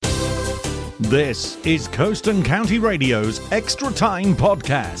This is Coast and County Radio's Extra Time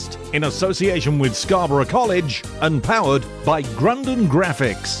podcast in association with Scarborough College and powered by Grundon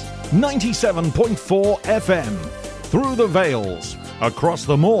Graphics. 97.4 FM. Through the Vales, across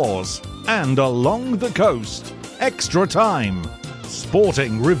the moors and along the coast. Extra Time.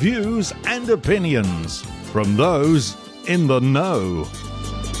 Sporting reviews and opinions from those in the know.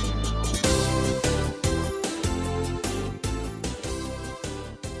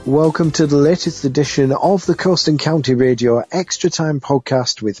 Welcome to the latest edition of the Coast and County Radio Extra Time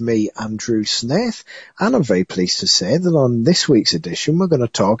podcast with me, Andrew Snaith, and I'm very pleased to say that on this week's edition we're going to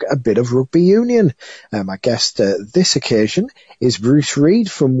talk a bit of rugby union. My guest this occasion is Bruce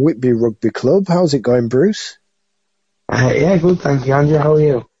Reid from Whitby Rugby Club. How's it going, Bruce? Yeah, good, thank you, Andrew. How are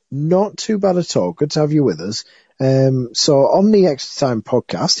you? Not too bad at all. Good to have you with us. So on the Extra Time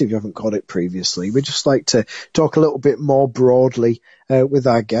podcast, if you haven't got it previously, we just like to talk a little bit more broadly with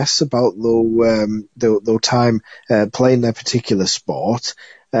our guests about their time playing their particular sport.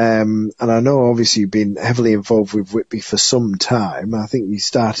 And I know obviously you've been heavily involved with Whitby for some time. I think you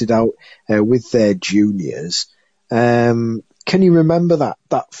started out with their juniors. Can you remember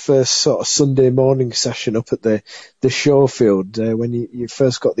that first sort of Sunday morning session up at the Showfield when you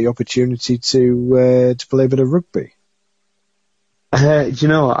first got the opportunity to play a bit of rugby? Do you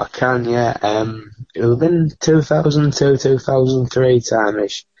know what? I can, yeah. It was in 2002, 2003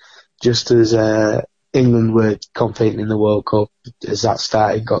 time-ish, just as England were competing in the World Cup. As that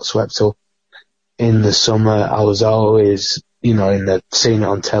started, got swept up in the summer. I was always, seeing it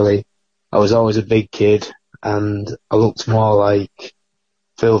on telly. I was always a big kid, and I looked more like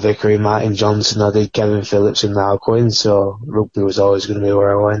Phil Vickery, Martin Johnson. I did Kevin Phillips and Niall Quinn, so rugby was always going to be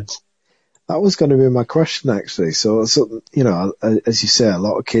where I went. That was going to be my question, actually. So, as you say, a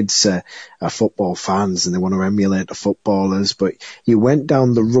lot of kids are football fans and they want to emulate the footballers, but you went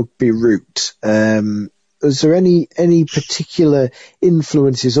down the rugby route. Was there any particular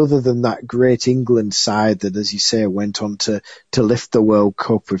influences other than that great England side that, as you say, went on to lift the World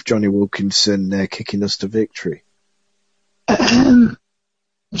Cup with Johnny Wilkinson kicking us to victory? Like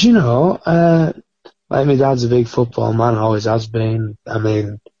my dad's a big football man, always has been. I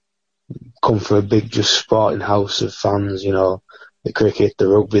mean, come from a big just sporting house of fans, the cricket, the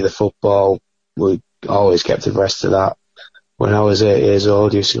rugby, the football. We always kept abreast of that. When I was 8 years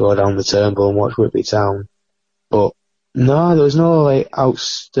old, I used to go down the Turnbull and watch Whitby Town. But no, there was no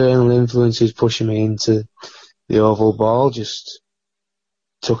external influences pushing me into the oval ball. Just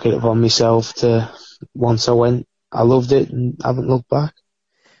took it upon myself to, once I went, I loved it and haven't looked back.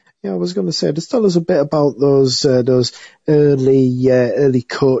 Yeah, I was going to say, just tell us a bit about those early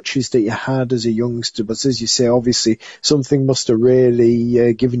coaches that you had as a youngster. But as you say, obviously something must have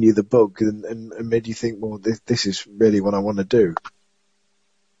really given you the bug and made you think, well, this is really what I want to do.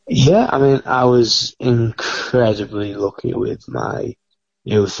 Yeah, I mean, I was incredibly lucky with my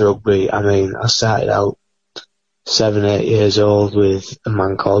youth rugby. I mean, I started out 7, 8 years old with a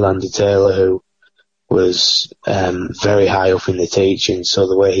man called Andy Taylor who was very high up in the teaching, so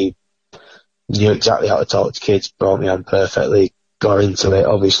the way he knew exactly how to talk to kids brought me on perfectly, got into it,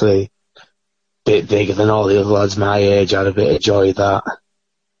 obviously a bit bigger than all the other lads my age, I had a bit of joy that.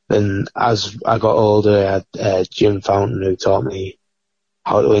 Then as I got older, I had Jim Fountain who taught me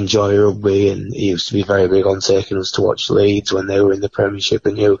how to enjoy rugby, and he used to be very big on taking us to watch Leeds when they were in the Premiership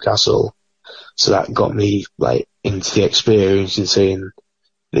in Newcastle, so that got me into the experience and seeing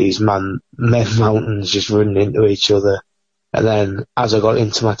these men mountains just running into each other. And then as I got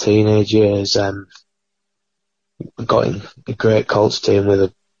into my teenage years, I got in a great Colts team with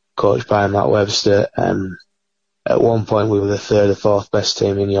a coach by Matt Webster. At one point we were the 3rd or 4th best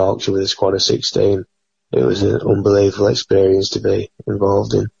team in Yorkshire with a squad of 16. It was an unbelievable experience to be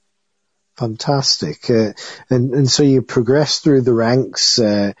involved in. Fantastic. And so you progressed through the ranks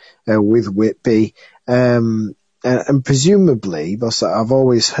with Whitby. And presumably, because I've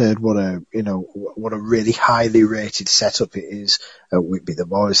always heard what a really highly rated setup it is at Whitby.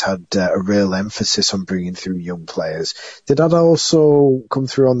 They've always had a real emphasis on bringing through young players. Did that also come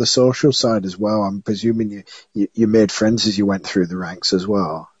through on the social side as well? I'm presuming you made friends as you went through the ranks as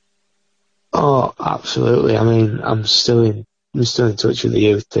well. Oh, absolutely. I mean, I'm still in touch with the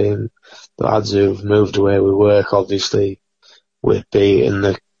youth team. The lads who've moved away with work, obviously, Whitby and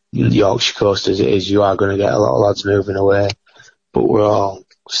the Yorkshire coast as it is, you are going to get a lot of lads moving away, but we're all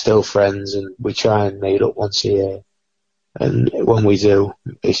still friends and we try and meet up once a year, and when we do,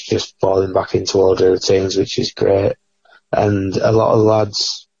 it's just falling back into older routines, which is great. And a lot of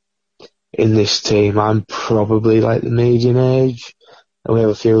lads in this team, I'm probably the median age, and we have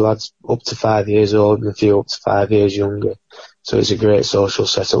a few lads up to 5 years old and a few up to 5 years younger, so it's a great social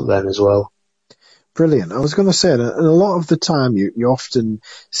setup then as well. Brilliant. I was going to say, and a lot of the time you often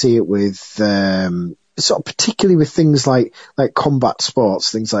see it with, sort of particularly with things like combat sports,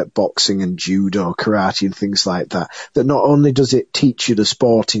 things like boxing and judo, karate and things like that, that not only does it teach you the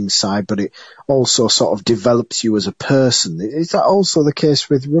sporting side, but it also sort of develops you as a person. Is that also the case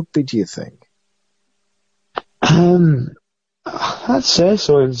with rugby, do you think? I'd say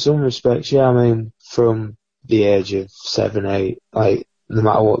so in some respects, yeah. I mean, from the age of 7, 8, like, no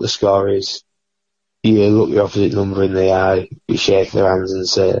matter what the score is, you look your opposite number in the eye, you shake their hands and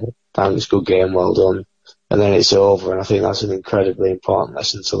say, thanks, good game, well done. And then it's over, and I think that's an incredibly important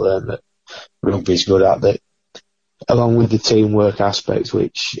lesson to learn that rugby's good at, that along with the teamwork aspect,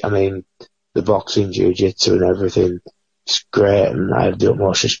 which, I mean, the boxing, jiu-jitsu and everything, it's great and I have the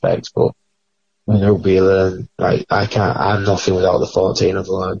utmost respect, but with rugby you learn, like, I'm nothing without the 14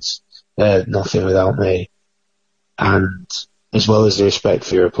 other lads, they're nothing without me. And as well as the respect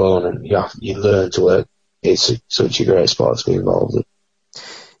for your opponent, you learn to work. It's such a great sport to be involved in.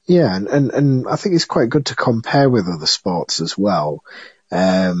 Yeah, and I think it's quite good to compare with other sports as well.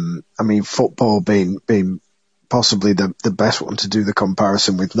 I mean, football being possibly the best one to do the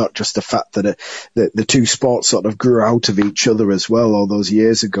comparison with, not just the fact that the two sports sort of grew out of each other as well all those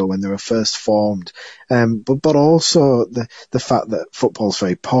years ago when they were first formed, but also the fact that football's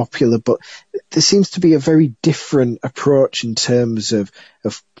very popular, but there seems to be a very different approach in terms of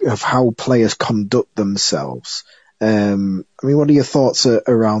how players conduct themselves. I mean, what are your thoughts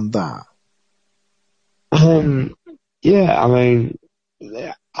around that? Yeah, I mean,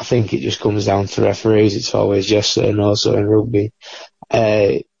 I think it just comes down to referees. It's always yes or no, so in rugby.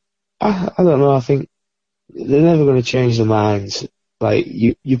 I don't know, I think they're never going to change their minds. Like,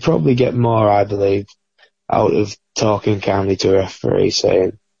 you probably get more, I believe, out of talking kindly to a referee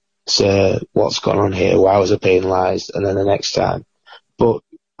saying, sir, what's gone on here? Why was I penalised? And then the next time. But,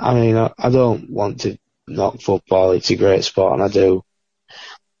 I mean, I don't want to knock football. It's a great sport and I do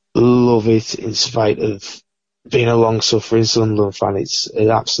love it in spite of being a long-suffering Sunderland fan. It's an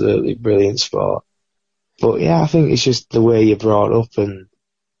absolutely brilliant sport. But yeah, I think it's just the way you're brought up, and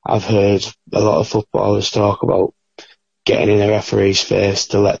I've heard a lot of footballers talk about getting in a referee's face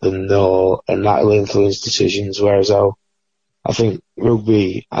to let them know, and that'll influence decisions, whereas I think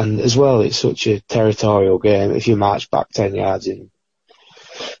rugby, and as well, it's such a territorial game. If you march back 10 yards in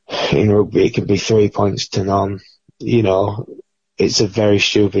rugby, it can be 3 points to none. You know, it's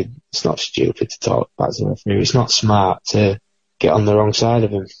not stupid to talk back to the referee. It's not smart to get on the wrong side of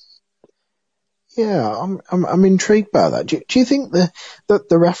him. Yeah, I'm intrigued by that. Do you think that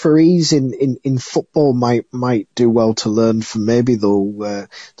the referees in football might do well to learn from maybe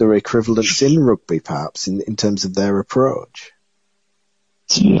their equivalents in rugby, perhaps, in terms of their approach?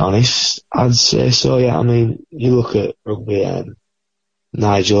 To be honest, I'd say so, yeah. I mean, you look at rugby,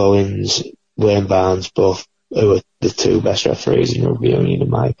 Nigel Owens, Wayne Barnes, both who are the two best referees in rugby union, in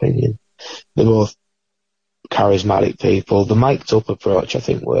my opinion. They're both charismatic people. The mic'd up approach, I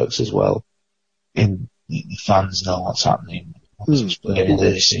think, works as well. And the fans know what's happening, explaining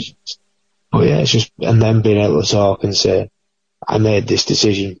the decisions. But yeah, it's just, and then being able to talk and say, I made this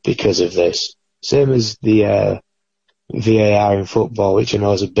decision because of this. Same as the VAR in football, which I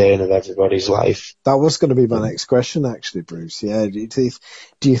know is a bane of everybody's life. That was going to be my next question, actually, Bruce. Yeah,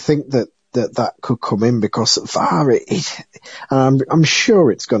 do you think that could come in, because VAR, and I'm sure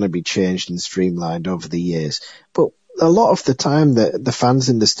it's going to be changed and streamlined over the years, but a lot of the time the fans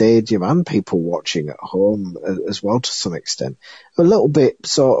in the stadium and people watching at home as well, to some extent, are a little bit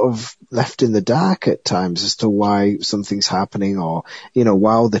sort of left in the dark at times as to why something's happening, or, you know,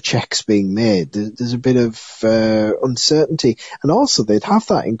 while the check's being made, there's a bit of uncertainty. And also they'd have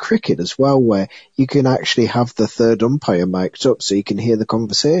that in cricket as well, where you can actually have the third umpire mic'd up so you can hear the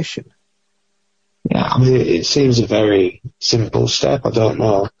conversation. Yeah, I mean, it seems a very simple step. I don't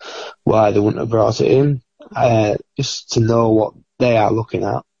know why they wouldn't have brought it in. Just to know what they are looking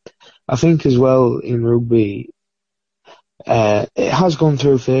at. I think as well in rugby, it has gone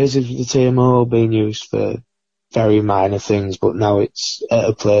through phases with the TMO being used for very minor things, but now it's at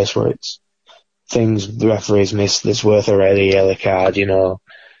a place where it's things the referees missed that's worth a red yellow card, you know.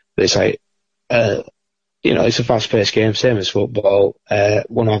 It's like, you know, it's a fast-paced game, same as football.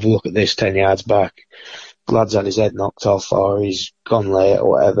 Want to have a look at this 10 yards back. Lad's had his head knocked off, or he's gone late or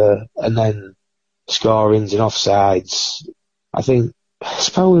whatever, and then scorings and offsides. I think,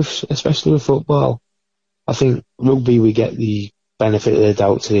 especially with football, I think rugby we get the benefit of the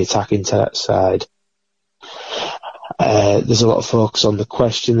doubt to the attacking side. There's a lot of focus on the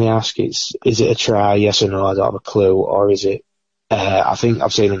question they ask. Is it a try? Yes or no? I don't have a clue. Or is it, I think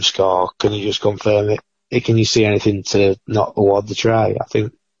I've seen him score. Can you just confirm it? Can you see anything to not award the try? I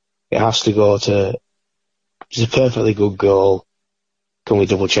think it has to go to, it's a perfectly good goal, can we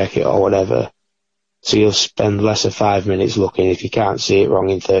double check it or whatever. So you'll spend less than 5 minutes looking. If you can't see it wrong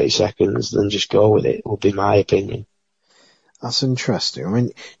in 30 seconds, then just go with it, would be my opinion. That's interesting. I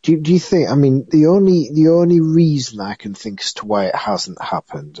mean, do you think, I mean, the only reason I can think as to why it hasn't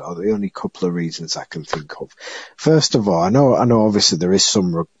happened, or the only couple of reasons I can think of. First of all, I know obviously there is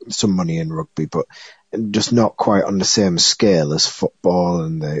some money in rugby, but just not quite on the same scale as football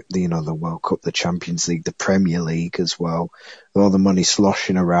and the World Cup, the Champions League, the Premier League as well. All the money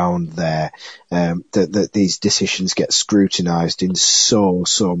sloshing around there, that these decisions get scrutinised in so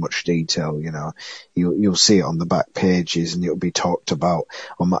much detail. You know, you'll see it on the back pages, and it'll be talked about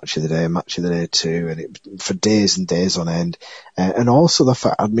on Match of the Day, Match of the Day 2, and it for days and days on end. And also the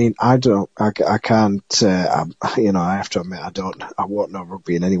fact, I mean, I can't, I have to admit, I won't know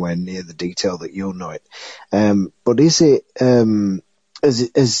rugby in anywhere near the detail that you'll know it. But is it,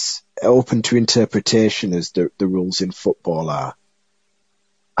 as open to interpretation as the rules in football are?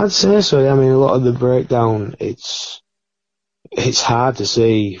 I'd say so. I mean, a lot of the breakdown, it's hard to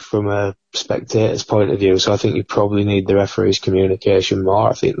see from a spectator's point of view. So I think you probably need the referee's communication more.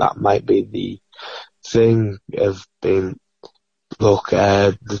 I think that might be the thing of being, look,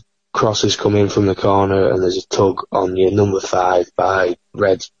 the cross has come in from the corner and there's a tug on your number 5 by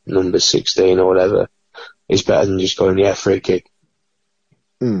red number 16 or whatever. It's better than just going, yeah, free kick.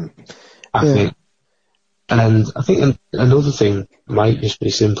 I think, and I think another thing might just be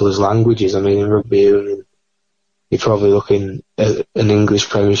simple as languages. I mean, in rugby union, you're probably looking at an English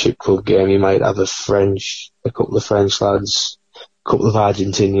Premiership club game. You might have a couple of French lads, a couple of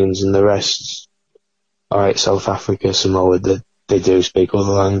Argentinians, and the rest. All right, South Africa, Samoa, they do speak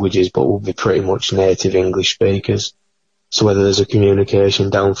other languages, but will be pretty much native English speakers. So whether there's a communication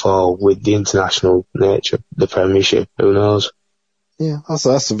downfall with the international nature of the Premiership, who knows? Yeah,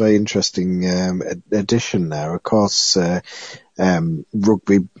 that's a very interesting addition there. Of course,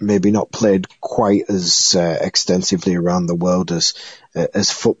 rugby maybe not played quite as extensively around the world as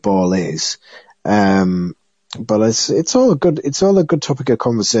football is, but it's all a good topic of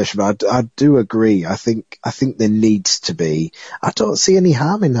conversation. But I do agree. I think there needs to be. I don't see any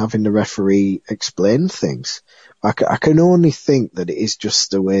harm in having the referee explain things. I can only think that it is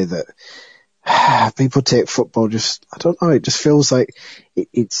just the way that people take football, just, I don't know, it just feels like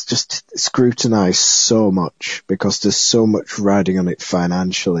it's just scrutinised so much because there's so much riding on it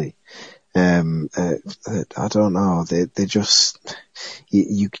financially. I don't know, they just,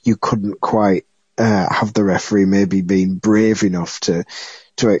 you couldn't quite have the referee maybe being brave enough to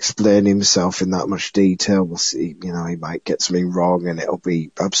explain himself in that much detail. We'll see, he might get something wrong and it'll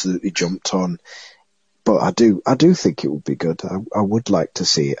be absolutely jumped on. But I do think it would be good. I would like to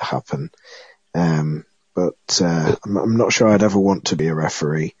see it happen. But I'm not sure I'd ever want to be a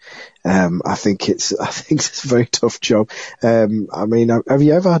referee. I think it's a very tough job. I mean, have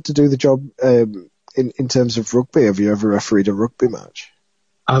you ever had to do the job in terms of rugby? Have you ever refereed a rugby match?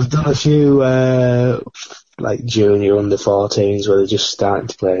 I've done a few like junior under 14s where they're just starting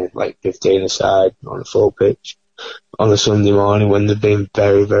to play like 15 aside on a full pitch on a Sunday morning when they've been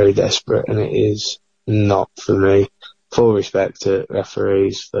very, very desperate, and it is not for me. Full respect to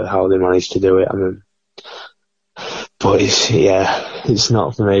referees for how they manage to do it. I mean, but it's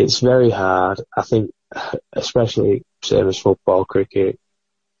not for me. It's very hard. I think, especially same as football, cricket,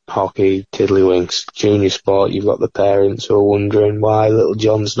 hockey, tiddlywinks, junior sport, you've got the parents who are wondering why little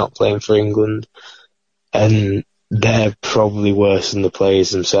John's not playing for England, and they're probably worse than the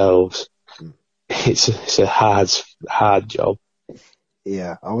players themselves. It's a hard job.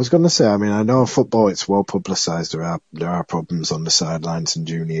 Yeah, I was going to say, I mean, I know football, it's well publicised. There are problems on the sidelines in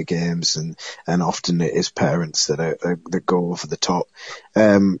junior games, and often it is parents that go over the top.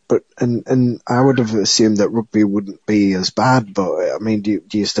 But I would have assumed that rugby wouldn't be as bad, but I mean, do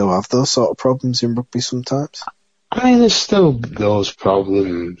you still have those sort of problems in rugby sometimes? I mean, there's still those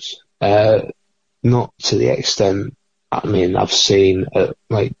problems, not to the extent, I mean, I've seen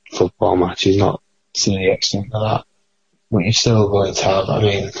like football matches, not to the extent of that. But you're still going to have, I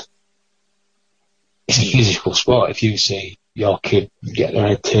mean, it's a physical sport. If you see your kid get their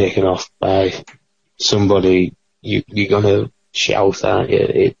head taken off by somebody, you're going to shout, aren't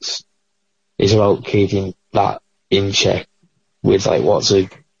you? It's about keeping that in check with, like, what's a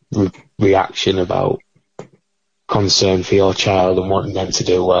reaction about concern for your child and wanting them to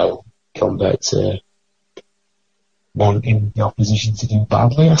do well compared to wanting the opposition to do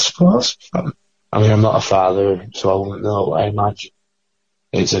badly, I suppose. I mean, I'm not a father, so I wouldn't know, but I imagine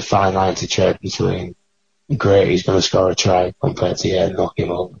it's a fine line to tread between great, he's going to score a try, compared to, knock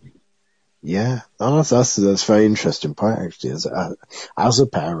him over. Yeah, no, that's a very interesting point actually. As a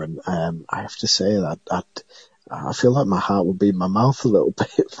parent, I have to say that I feel like my heart would be in my mouth a little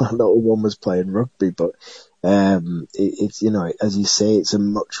bit if my little one was playing rugby, but it's as you say, it's a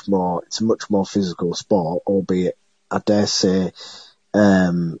much more physical sport, albeit I dare say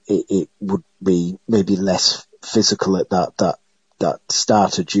it would be maybe less physical at that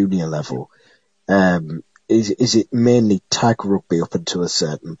starter junior level. Is it mainly tag rugby up until a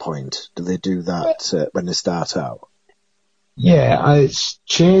certain point? Do they do that when they start out? Yeah, it's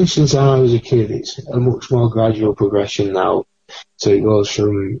changed since I was a kid. It's a much more gradual progression now. So it goes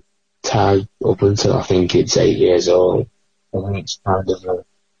from tag up until I think it's 8 years old. And then it's kind of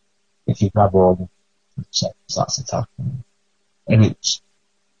if you grab all the seconds, that's a tag. And it's,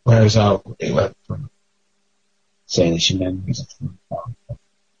 whereas it went from saying it's your memories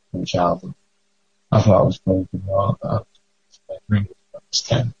from childhood. I thought I was playing for more. I was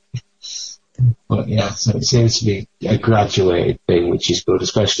 10. But yeah, so it seems to be a graduated thing, which is good,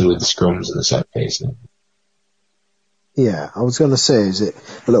 especially with the scrums and the set piece. Yeah, I was going to say, is it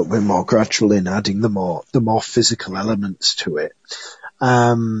a little bit more gradual in adding the more physical elements to it?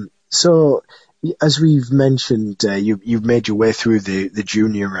 So, as we've mentioned, you've made your way through the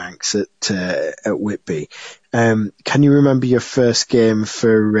junior ranks at Whitby. Can you remember your first game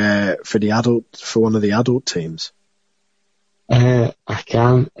for one of the adult teams? I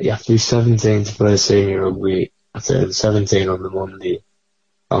can. You have to be 17 to play senior rugby. I turned 17 on the Monday.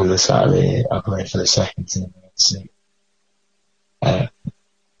 On the Saturday, I played for the second team. I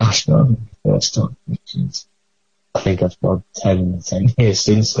scored my first touch, which is, I think I've scored 10 in the 10 years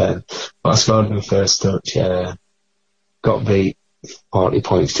since then. But I scored my first touch, got beat 40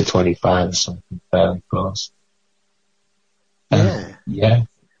 points to 25 or something fairly close. Yeah.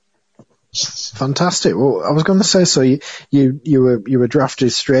 Fantastic. Well, I was going to say, so you were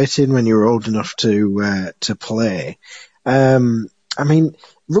drafted straight in when you were old enough to play. I mean,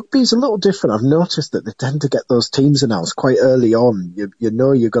 rugby's a little different. I've noticed that they tend to get those teams announced quite early on. You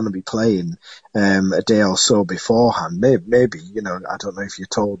know you're going to be playing a day or so beforehand. Maybe I don't know if you're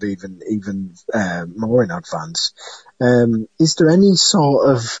told even more in advance. Is there any sort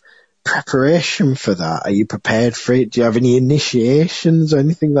of preparation for that? Are you prepared for it? Do you have any initiations or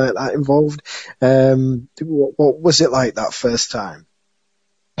anything like that involved? What was it like that first time?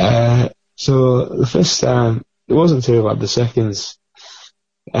 So the first time, it wasn't too bad. The seconds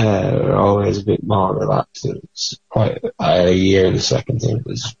were always a bit more relaxed. It was quite a year in the second team. It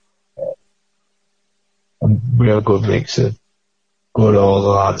was a real good mix of good older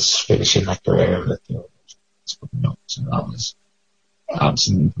lads finishing their career with the so that was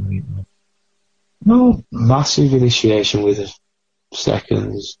absolutely brilliant. No massive initiation with the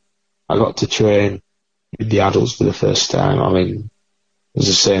seconds. I got to train with the adults for the first time. I mean, it was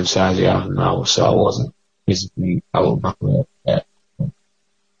the same size I am now, so I wasn't physically out of my play yet.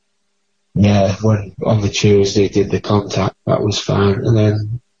 Yeah, when on the Tuesday did the contact, that was fine. And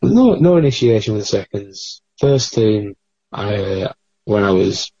then no initiation with the seconds. First team, when I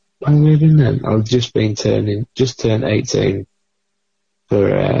was moving then, I was just turned 18.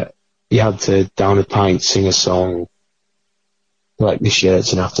 You had to down a pint, sing a song, like the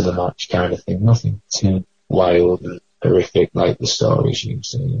shirts and after the match kind of thing. Nothing too wild and horrific like the stories you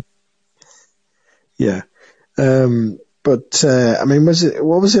see. Yeah. But I mean,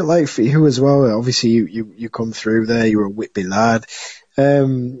 what was it like for you as well? Obviously, you come through there. You were a Whitby lad.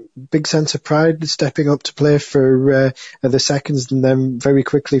 Big sense of pride stepping up to play for the seconds and then very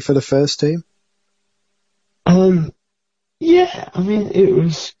quickly for the first team. Yeah, I mean, it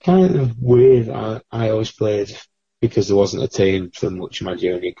was kind of weird. I always played because there wasn't a team for much of my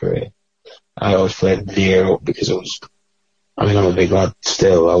junior career. I always played near up because I'm a big lad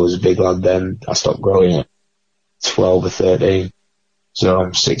still. I was a big lad then. I stopped growing at 12 or 13. So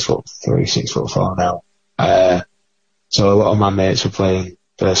I'm 6'3", 6'4" now. So a lot of my mates were playing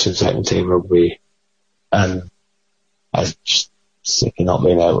first and second team rugby, and I was just sick of not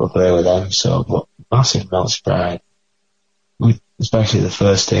being able to play with them. So, but massive amounts of pride. Especially the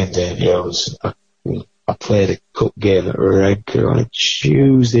first team debut, I played a cup game at Redcar on a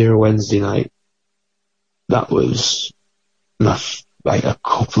Tuesday or Wednesday night. That was like a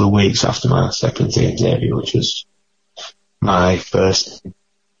couple of weeks after my second team debut, which was my first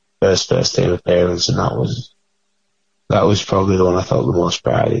team appearance, and that was probably the one I felt the most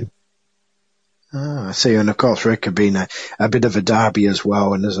pride in. Oh, I see. And of course, Redcar being a bit of a derby as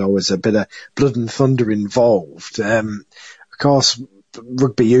well, and there's always a bit of blood and thunder involved. Of course,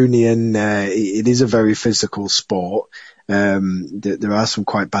 rugby union, it is a very physical sport. There are some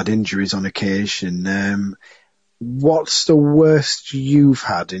quite bad injuries on occasion. what's the worst you've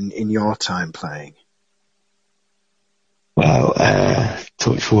had in your time playing? Well,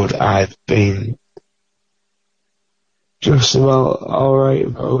 touch wood, I've been just about alright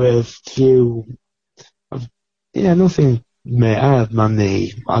with a few. Nothing, mate. I had my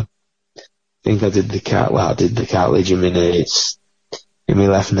knee. I think I did the cartilage in my knee. It's in my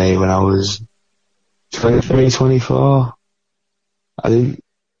left knee when I was 23, 24. I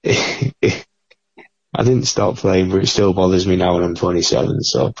didn't stop playing, but it still bothers me now when I'm 27,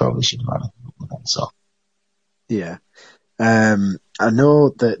 so I probably should have had it. So. Yeah. I know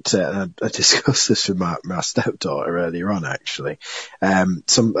that I discussed this with my stepdaughter earlier on, actually.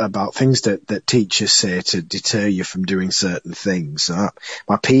 Some about things that teachers say to deter you from doing certain things.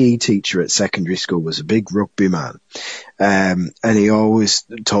 My PE teacher at secondary school was a big rugby man, and he always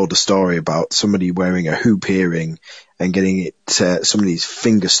told a story about somebody wearing a hoop earring and getting somebody's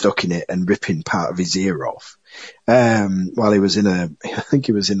finger stuck in it and ripping part of his ear off. While he was I think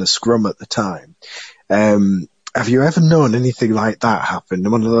he was in a scrum at the time. Have you ever known anything like that happen?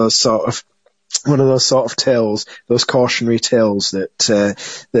 One of those sort of tales, those cautionary tales that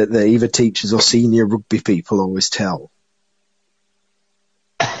either teachers or senior rugby people always tell.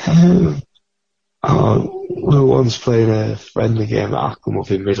 We were once playing a friendly game at Ackham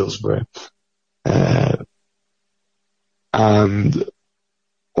up in Middlesbrough, and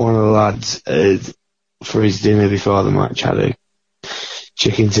one of the lads for his dinner before the match had a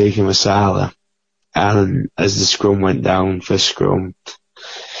chicken tikka masala. And as the scrum went down for scrum,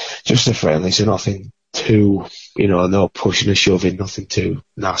 just a friendly, so nothing too, no pushing or shoving, nothing too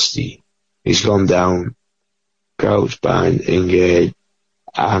nasty. He's gone down, crouched behind, engaged,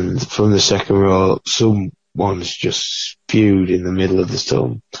 and from the second row, someone's just spewed in the middle of the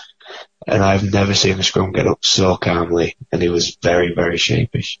scrum. And I've never seen a scrum get up so calmly, and he was very, very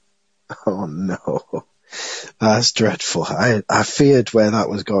sheepish. Oh no. That's dreadful. I feared where that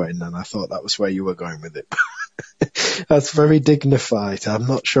was going, and I thought that was where you were going with it. That's very dignified. I'm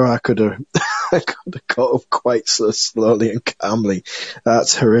not sure I could have got up quite so slowly and calmly.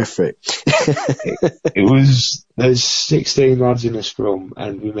 That's horrific. There's 16 lads in a scrum,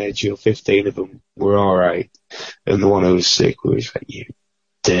 and we made sure 15 of them were alright. And the one who was sick was like, you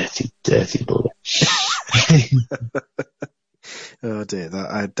dirty, dirty bullet. Oh dear,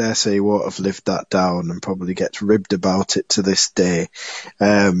 I dare say you won't have lived that down and probably gets ribbed about it to this day.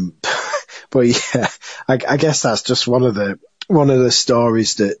 But yeah, I guess that's just one of the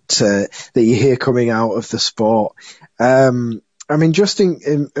stories that you hear coming out of the sport. I mean, just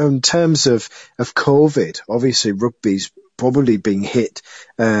in terms of COVID, obviously rugby's probably being hit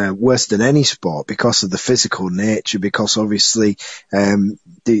worse than any sport because of the physical nature, because obviously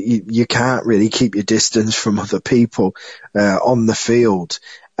you can't really keep your distance from other people on the field.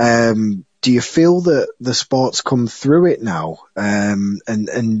 Do you feel that the sport's come through it now,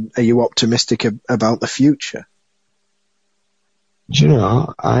 and are you optimistic about the future? Do you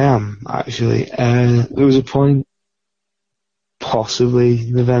know, I am, actually. There was a point,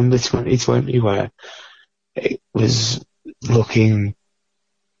 possibly November 2020, where it was looking,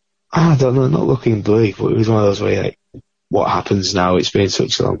 I don't know, not looking bleak, but it was one of those where, like, what happens now? It's been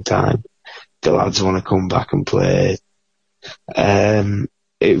such a long time. The lads want to come back and play.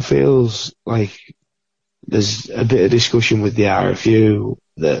 It feels like there's a bit of discussion with the RFU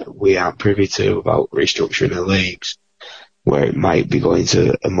that we aren't privy to about restructuring the leagues, where it might be going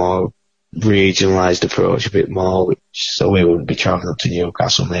to a more regionalised approach a bit more, so we wouldn't be travelling up to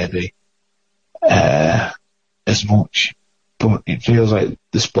Newcastle maybe as much. But it feels like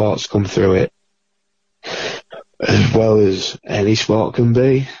the sport's come through it as well as any sport can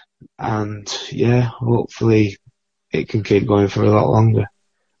be, and yeah, hopefully it can keep going for a lot longer.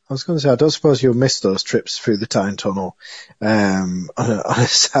 I was going to say, I don't suppose you'll miss those trips through the Tyne Tunnel on a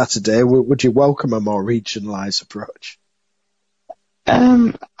Saturday. Would you welcome a more regionalised approach?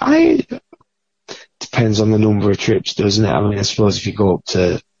 Depends on the number of trips, doesn't it? I mean, I suppose if you go up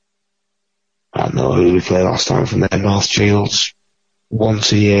to, I don't know who we played last time from there, North Shields,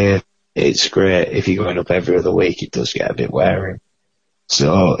 once a year, it's great. If you're going up every other week, it does get a bit wearing.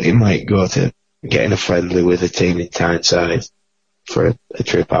 So it might go to getting a friendly with a team in Tyneside for a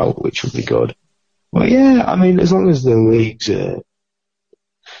trip out, which would be good. But yeah, I mean, as long as the leagues are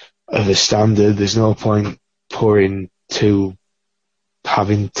of a standard, there's no point pouring to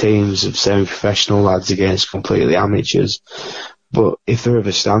having teams of semi-professional lads against completely amateurs. But if they're of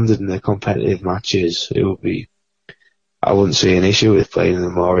a standard and they're competitive matches, it would be, I wouldn't see an issue with playing in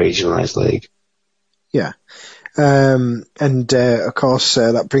a more regionalised league. Yeah. Of course,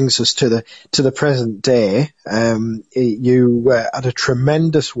 that brings us to the present day. You had a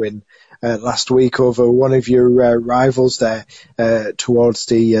tremendous win last week over one of your rivals there towards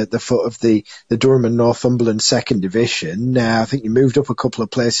the foot of the Durham and Northumberland second division. I think you moved up a couple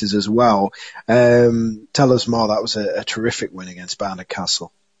of places as well. Tell us more. That was a terrific win against Barnard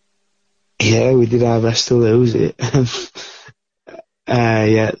Castle. Yeah, we did our best to lose it.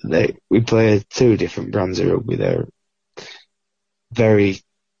 We play two different brands of rugby. They're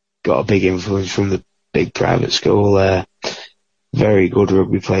got a big influence from the big private school. Very good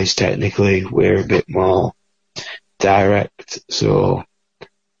rugby players technically. We're a bit more direct. So,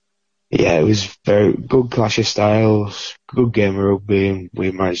 yeah, it was very good clash of styles, good game of rugby, and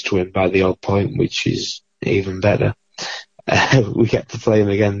we managed to win by the odd point, which is even better. We get to play them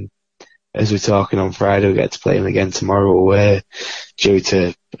again, as we're talking on Friday, we get to play them again tomorrow away due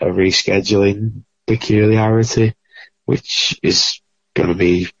to a rescheduling peculiarity, which is going to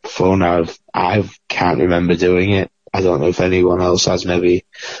be fun. I can't remember doing it. I don't know if anyone else has, maybe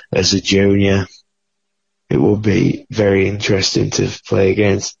as a junior. It will be very interesting to play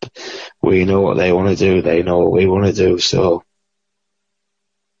against. We know what they want to do. They know what we want to do. So,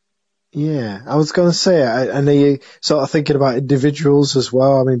 yeah, I was going to say, I know you sort of thinking about individuals as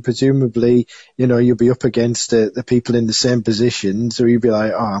well. I mean, presumably, you'll be up against the people in the same position, so you'll be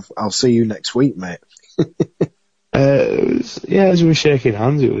like, oh, I'll see you next week, mate. As we were shaking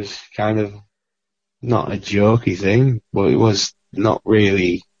hands, it was kind of not a jokey thing, but it was not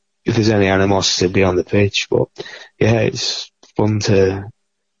really, if there's any animosity beyond the pitch. But yeah, it's fun to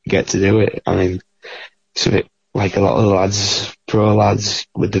get to do it. I mean, it's a bit like a lot of lads, pro lads,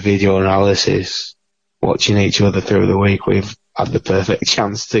 with the video analysis, watching each other through the week. We've had the perfect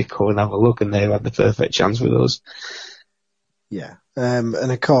chance to go and have a look, and they've had the perfect chance with us. Yeah. And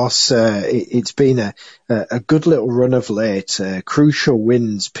of course, it's been a good little run of late. Crucial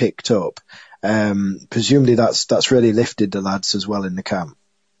wins picked up. Presumably that's really lifted the lads as well in the camp.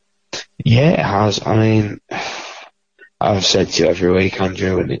 Yeah, it has. I mean, I've said to you every week,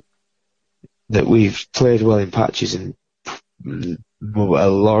 Andrew, that we've played well in patches, and a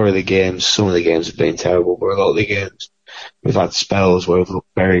lot of the games, some of the games have been terrible, but a lot of the games we've had spells where we've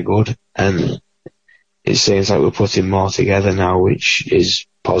looked very good, and it seems like we're putting more together now, which is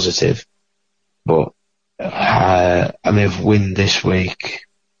positive. But if we win this week,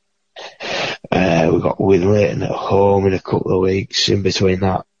 we've got win Leighton at home in a couple of weeks. In between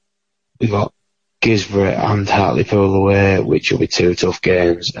that, we've got Gisborne and Hartlepool away, which will be two tough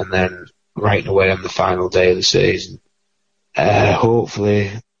games, and then right away on the final day of the season.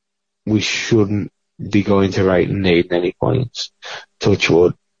 Hopefully, we shouldn't be going to Wrighton needing any points. Touch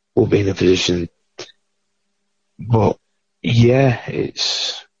wood, we'll be in a position. But yeah,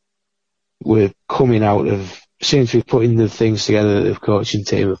 we're coming out of, seems to be putting the things together that the coaching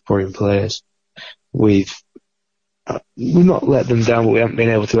team have put in place. We've not let them down, but we haven't been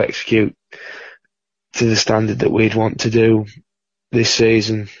able to execute to the standard that we'd want to do this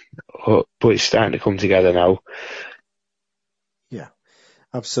season. But it's starting to come together now. Yeah,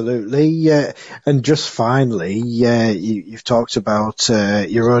 absolutely. And just finally, you've talked about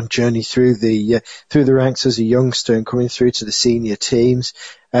your own journey through the ranks as a youngster and coming through to the senior teams.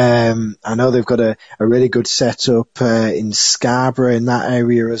 I know they've got a really good setup in Scarborough in that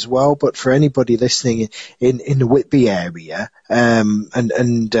area as well. But for anybody listening in the Whitby area, and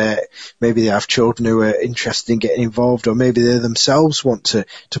maybe they have children who are interested in getting involved, or maybe they themselves want to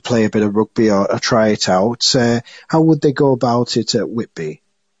play a bit of rugby or try it out, how would they go about it at Whitby?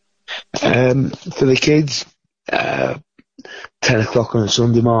 For the kids, 10 o'clock on a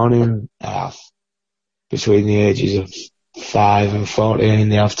Sunday morning, between the ages of 5 and 14,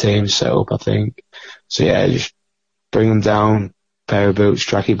 they have teams set up, I think. So yeah, just bring them down, pair of boots,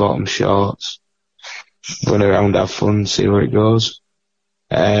 tracky bottom shorts, run around, have fun, see where it goes.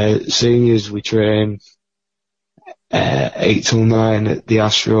 Seniors, we train 8 till 9 at the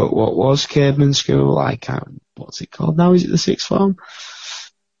Astro, what was Caveman School? What's it called now? Is it the sixth form?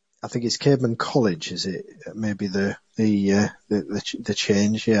 I think it's Caveman College, is it? Maybe the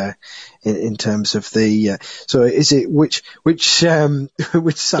change, yeah, in terms of the, so is it, which side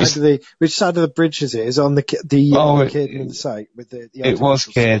of the bridge is it? Is it on the Caveman site with the it was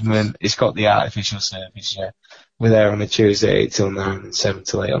Caveman. It's got the artificial surface, yeah. We're there on a Tuesday, 8 till 9 and 7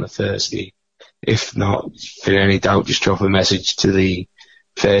 till 8 on a Thursday. If not, for any doubt, just drop a message to the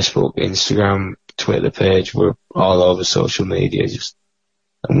Facebook, Instagram, Twitter page. We're all over social media,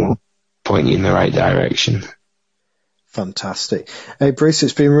 and we'll point you in the right direction. Fantastic. Hey, Bruce,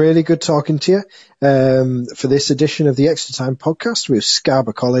 it's been really good talking to you for this edition of the Extra Time podcast with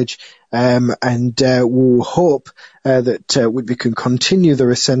Scarborough College. And we'll hope that we can continue their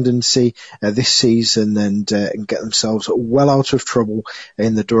ascendancy this season and get themselves well out of trouble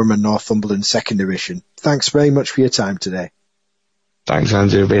in the Durham and Northumberland Second Division. Thanks very much for your time today. Thanks,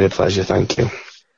 Andrew. It's been a pleasure. Thank you.